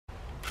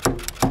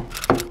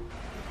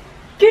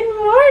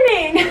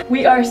morning!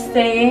 We are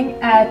staying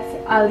at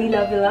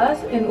ALILA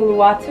Villas in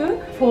Uluwatu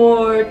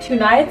for 2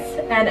 nights,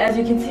 and as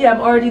you can see,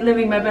 I'm already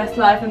living my best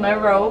life in my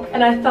robe,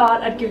 and I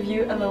thought I'd give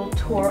you a little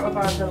tour of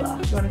our villa.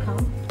 You wanna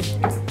come?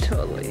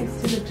 Totally.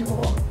 Let's do the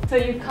tour. So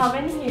you come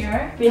in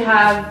here, we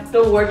have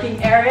the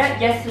working area.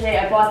 Yesterday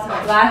I bought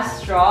some glass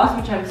straws,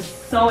 which I'm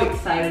so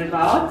excited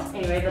about.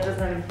 Anyway, that doesn't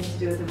have anything to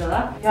do with the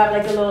villa. You have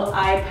like a little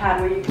iPad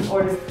where you can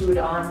order food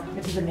on,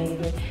 which is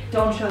amazing.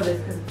 Don't show this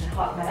because it's a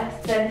hot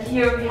mess. Then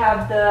here we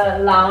have the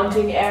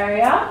lounging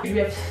area. We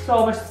have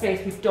so much space,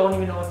 we don't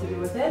even know what to do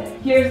with it.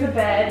 Here's the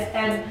bed,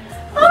 and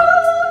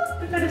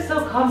the bed is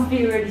so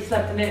comfy, we already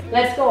slept in it.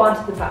 Let's go on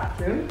to the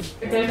bathroom.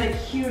 There's like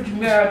huge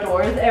mirror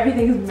doors,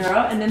 everything is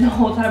mirror, and then the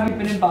whole time we've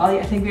been in Bali,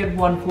 I think we had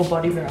 1 full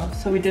body mirror,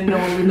 so we didn't know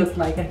what we looked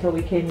like until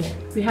we came here.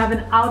 We have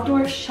an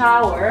outdoor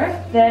shower,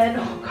 then,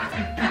 oh god,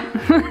 I'm back.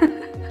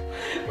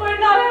 We're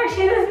not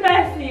actually this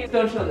messy.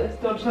 Don't show this,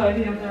 don't show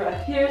any of the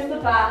rest. Here's the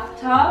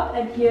bathtub,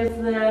 and here's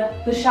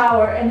the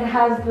shower, and it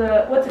has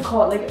the, what's it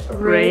called, like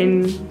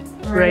rain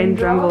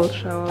drumble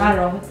shower. I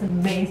don't know, it's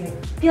amazing.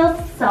 Feels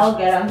so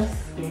good on the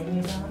skin,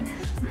 you know.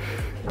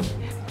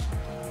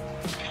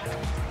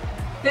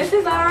 This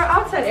is our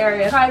outside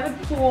area, private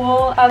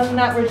pool. Other than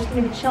that, we're just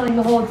gonna be chilling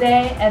the whole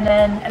day, and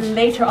then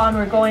later on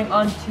we're going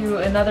on to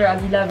another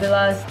ALILA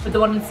Villas, with the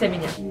one in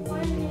Seminkay.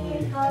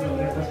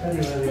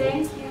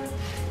 Thank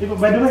you.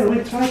 By the way,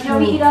 we try to... Can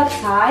we eat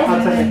outside?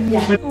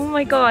 Yeah. Oh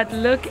my god,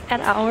 look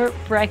at our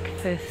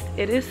breakfast.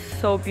 It is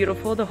so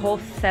beautiful, the whole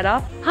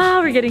setup.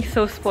 Ah, we're getting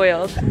so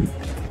spoiled.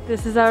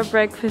 This is our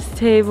breakfast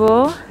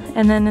table,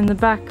 and then in the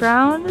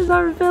background is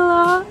our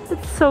villa.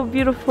 It's so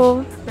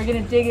beautiful. We're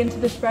gonna dig into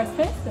this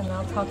breakfast, and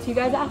I'll talk to you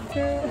guys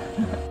after.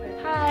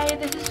 Hi,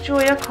 this is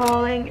Julia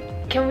calling.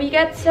 Can we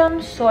get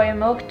some soy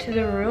milk to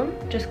the room?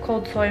 Just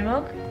cold soy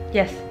milk?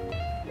 Yes.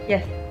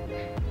 Yes.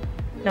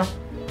 No,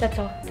 that's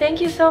all.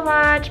 Thank you so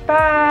much.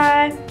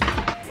 Bye.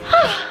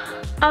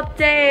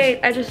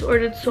 Update! I just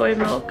ordered soy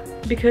milk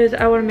because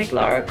I want to make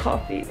Lara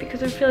coffee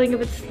because I'm feeling a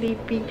bit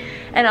sleepy,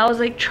 and I was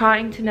like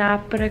trying to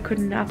nap but I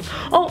couldn't nap.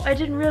 Oh, I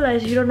didn't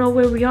realize you don't know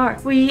where we are.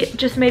 We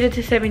just made it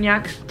to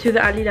Seminkay, to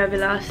the ALILA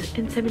Villas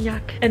in Seminkay,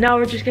 and now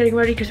we're just getting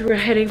ready because we're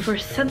heading for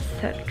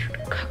sunset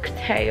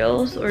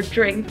cocktails or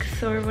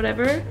drinks or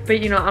whatever.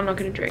 But you know, I'm not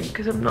gonna drink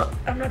because I'm not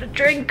a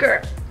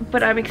drinker,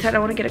 but I'm excited. I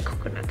want to get a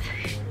coconut.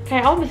 Kan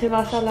jag ha med sig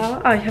Wasser,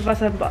 Lara? Oh, ich habe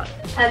Wasser im Bad.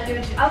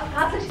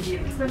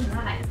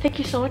 Thank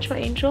you so much, my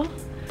angel.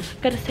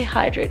 Gotta stay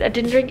hydrated. I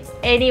didn't drink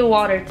any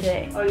water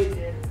today. Oh, you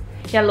did?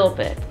 Yeah, a little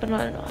bit, but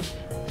not enough.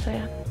 So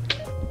yeah.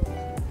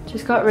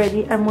 Just got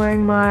ready. I'm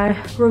wearing my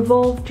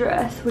Revolve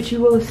dress, which you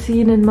will have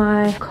seen in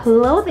my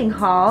clothing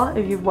haul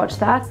if you've watched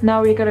that.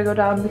 Now we gotta go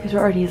down because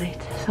we're already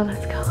late. So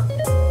let's go.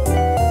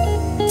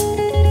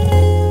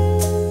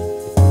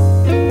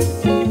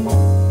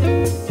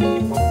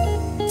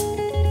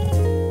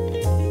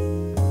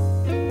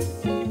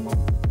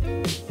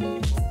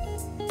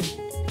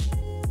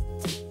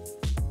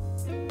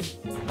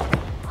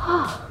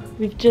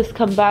 We've just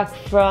come back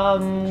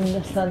from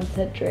the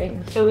sunset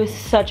drinks. It was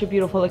such a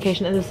beautiful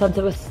location, and the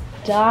sunset was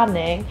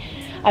stunning.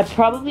 I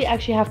probably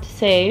actually have to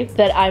say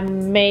that I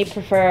may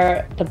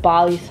prefer the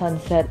Bali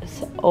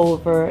sunsets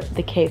over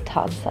the Cape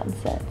Town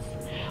sunsets,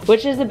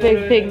 which is a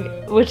big thing.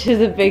 Which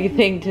is a big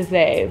thing to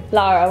say.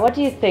 Lara, what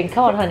do you think?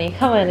 Come on, honey,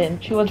 come on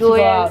in. She wants to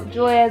go out.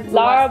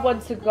 Lara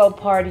wants to go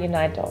party, and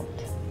I don't.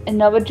 And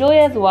no, but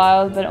Julia is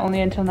wild, but only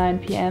until 9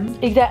 p.m.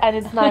 Exactly, and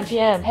it's 9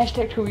 p.m.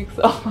 Hashtag 2 weeks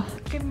off.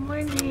 Good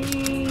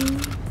morning.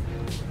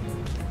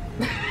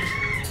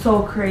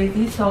 So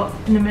crazy. So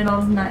in the middle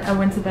of the night, I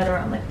went to bed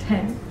around like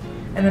 10,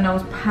 and then I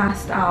was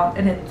passed out,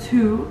 and at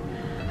 2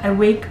 I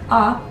wake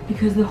up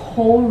because the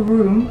whole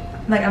room,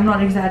 like I'm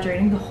not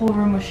exaggerating, the whole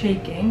room was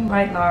shaking,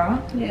 right,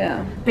 Lara?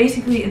 Yeah.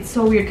 Basically, it's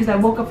so weird because I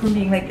woke up from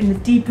being like in the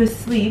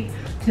deepest sleep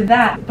to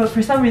that, but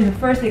for some reason the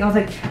first thing I was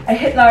like, I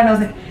hit Lara and I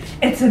was like,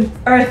 it's an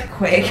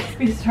earthquake.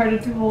 We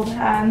started to hold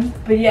hands.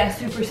 But yeah,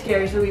 super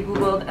scary. So we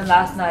googled, and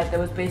last night there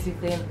was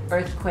basically an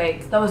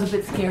earthquake. That was a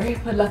bit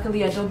scary, but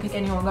luckily I don't think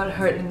anyone got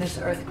hurt in this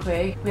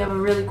earthquake. We have a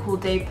really cool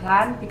day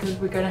planned because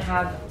we're gonna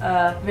have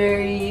a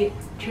very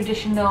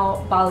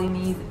traditional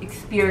Balinese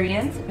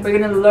experience. We're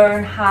gonna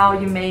learn how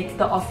you make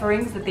the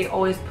offerings that they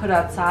always put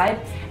outside,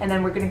 and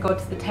then we're gonna go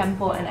to the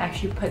temple and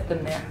actually put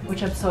them there,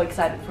 which I'm so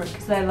excited for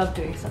because I love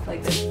doing stuff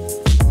like this.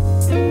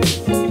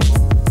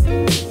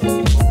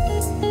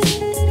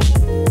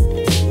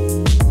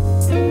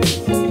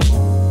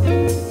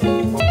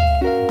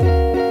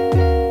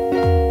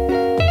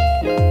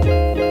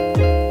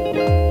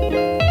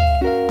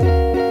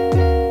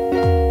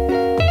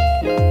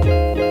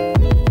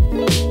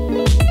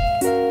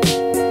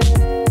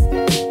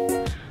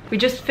 We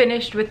just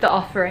finished with the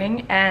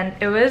offering, and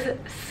it was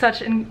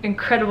such an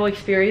incredible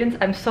experience.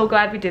 I'm so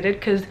glad we did it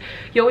because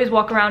you always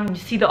walk around and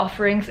you see the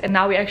offerings, and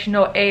now we actually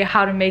know A,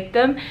 how to make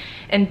them,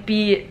 and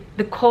B,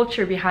 the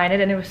culture behind it,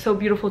 and it was so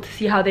beautiful to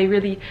see how they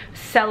really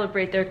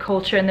celebrate their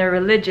culture and their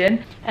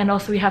religion. And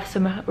also we have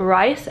some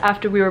rice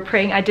after we were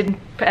praying. I didn't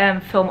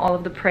film all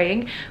of the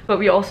praying, but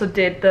we also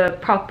did the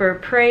proper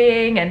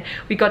praying, and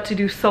we got to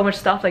do so much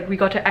stuff. Like we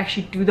got to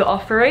actually do the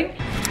offering.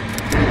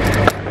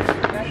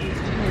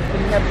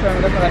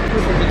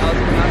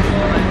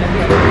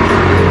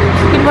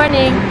 Good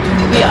morning.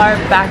 We are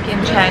back in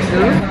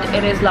Canggu.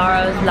 It is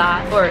Lara's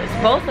last, or it's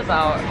both of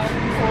our,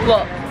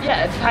 well,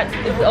 yeah, it's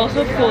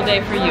also a full day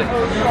for you.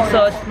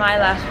 So it's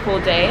my last full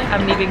day.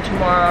 I'm leaving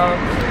tomorrow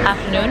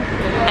afternoon,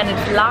 and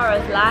it's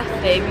Lara's last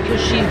day because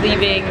she's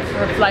leaving,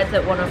 her flight's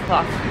at 1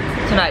 o'clock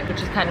tonight,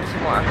 which is kind of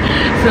tomorrow.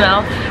 So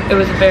now it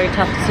was a very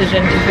tough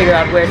decision to figure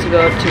out where to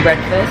go to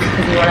breakfast,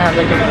 because you want to have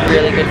like a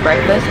really good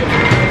breakfast.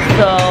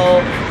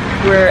 So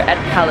we're at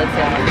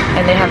Palatin,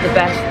 and they have the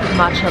best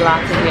matcha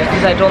latte here,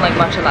 because I don't like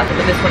matcha latte,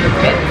 but this one is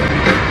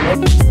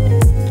good.